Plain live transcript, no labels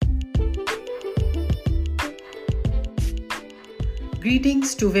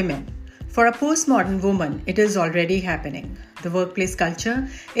Greetings to women. For a postmodern woman, it is already happening. The workplace culture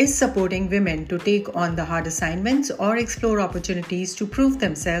is supporting women to take on the hard assignments or explore opportunities to prove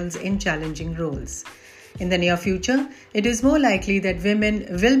themselves in challenging roles. In the near future, it is more likely that women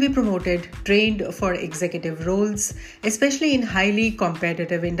will be promoted, trained for executive roles, especially in highly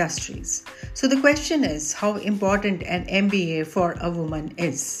competitive industries. So the question is how important an MBA for a woman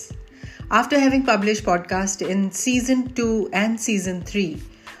is. After having published podcasts in Season 2 and Season 3,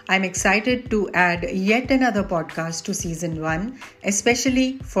 I'm excited to add yet another podcast to Season 1,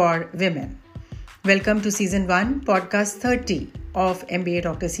 especially for women. Welcome to Season 1, Podcast 30 of MBA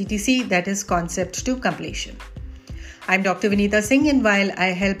Dr. CTC, that is Concept to Completion. I'm Dr. Vinita Singh, and while I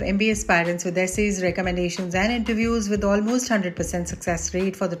help MBA aspirants with essays, recommendations, and interviews with almost 100% success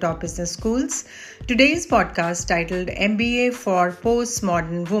rate for the top business schools, today's podcast titled MBA for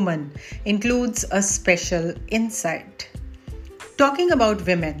Postmodern Woman includes a special insight. Talking about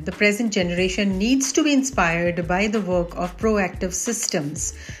women, the present generation needs to be inspired by the work of proactive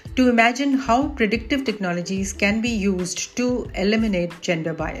systems to imagine how predictive technologies can be used to eliminate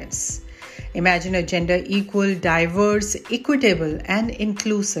gender bias. Imagine a gender equal, diverse, equitable, and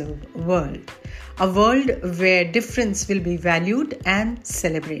inclusive world. A world where difference will be valued and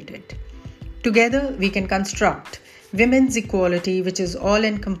celebrated. Together, we can construct women's equality, which is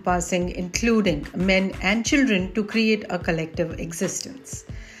all-encompassing, including men and children, to create a collective existence.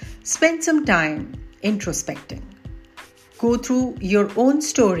 Spend some time introspecting. Go through your own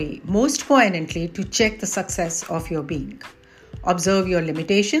story most poignantly to check the success of your being. Observe your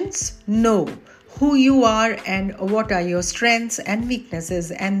limitations, know who you are and what are your strengths and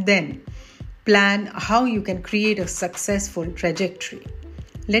weaknesses, and then plan how you can create a successful trajectory.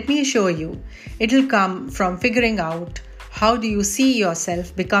 Let me assure you, it'll come from figuring out how do you see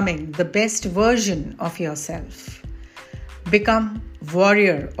yourself becoming the best version of yourself. Become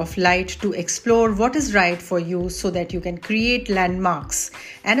warrior of light to explore what is right for you so that you can create landmarks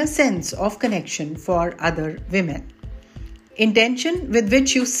and a sense of connection for other women. Intention with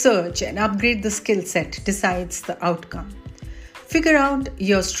which you search and upgrade the skill set decides the outcome. Figure out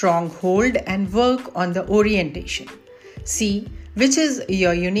your stronghold and work on the orientation. See which is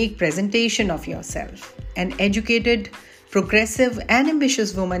your unique presentation of yourself. An educated, progressive and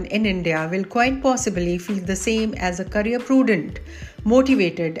ambitious woman in India will quite possibly feel the same as a career-prudent,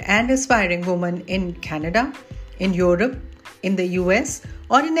 motivated and aspiring woman in Canada, in Europe, in the US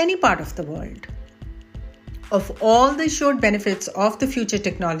or in any part of the world. Of all the assured benefits of the future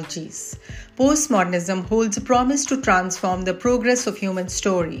technologies, postmodernism holds a promise to transform the progress of human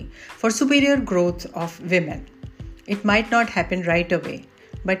story for superior growth of women. It might not happen right away,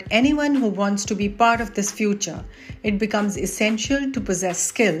 but anyone who wants to be part of this future, it becomes essential to possess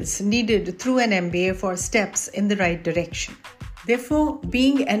skills needed through an MBA for steps in the right direction. Therefore,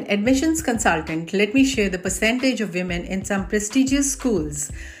 being an admissions consultant, let me share the percentage of women in some prestigious schools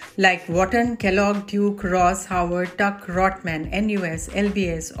like Wharton, Kellogg, Duke, Ross, Howard, Tuck, Rotman, NUS,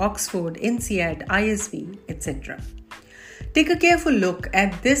 LBS, Oxford, INSEAD, ISB, etc. Take a careful look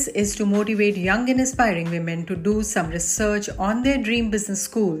at this is to motivate young and aspiring women to do some research on their dream business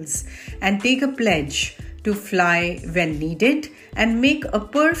schools and take a pledge to fly when needed and make a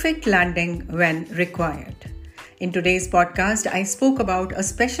perfect landing when required. In today's podcast, I spoke about a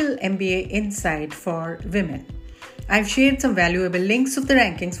special MBA insight for women. I've shared some valuable links of the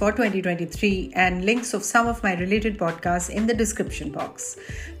rankings for 2023 and links of some of my related podcasts in the description box.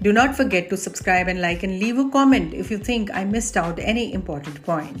 Do not forget to subscribe and like and leave a comment if you think I missed out any important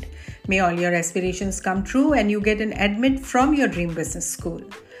point. May all your aspirations come true and you get an admit from your dream business school.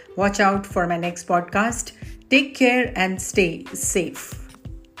 Watch out for my next podcast. Take care and stay safe.